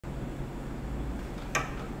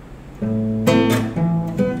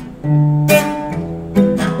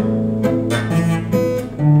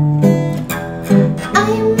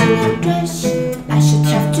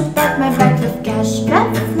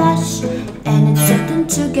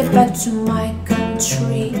to get back to my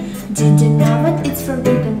country. Did you know that it's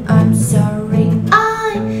forbidden? I'm sorry.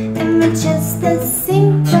 I am just a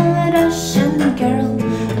simple Russian girl.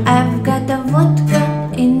 I've got a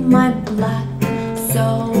vodka in my blood,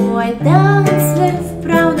 so I dance with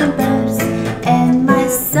brown bears, and my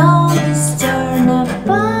soul is torn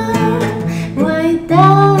apart. I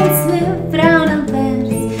dance with brown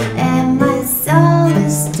bears, and my soul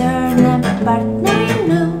is torn apart. Now you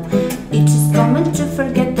know it is common to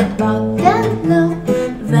forget about that love,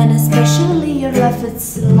 when especially your love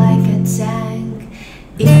it's like a tank.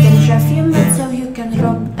 It can drive you mad so you can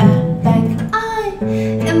rob a bank. I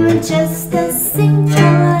am just a simple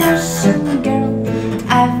Russian girl.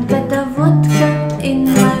 I've got a vodka in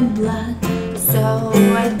my blood, so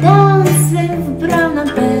I dance with brown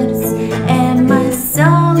bears, and my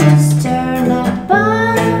soul is torn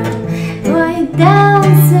apart. I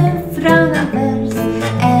dance with brown bears,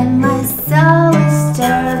 and my soul is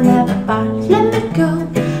torn apart. Let me go,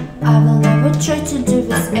 I will never try to do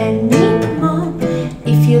this anymore.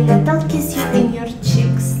 If you let, I'll kiss you in your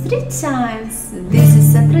cheeks 3 times. This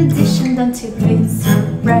is a tradition, don't you be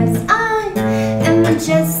surprised. I am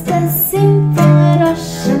just a simple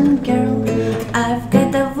Russian girl. I've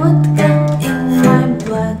got a vodka in my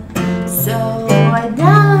blood, so I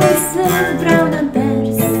dance with brown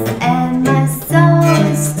bears, and my soul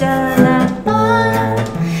is torn apart.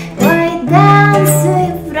 I dance with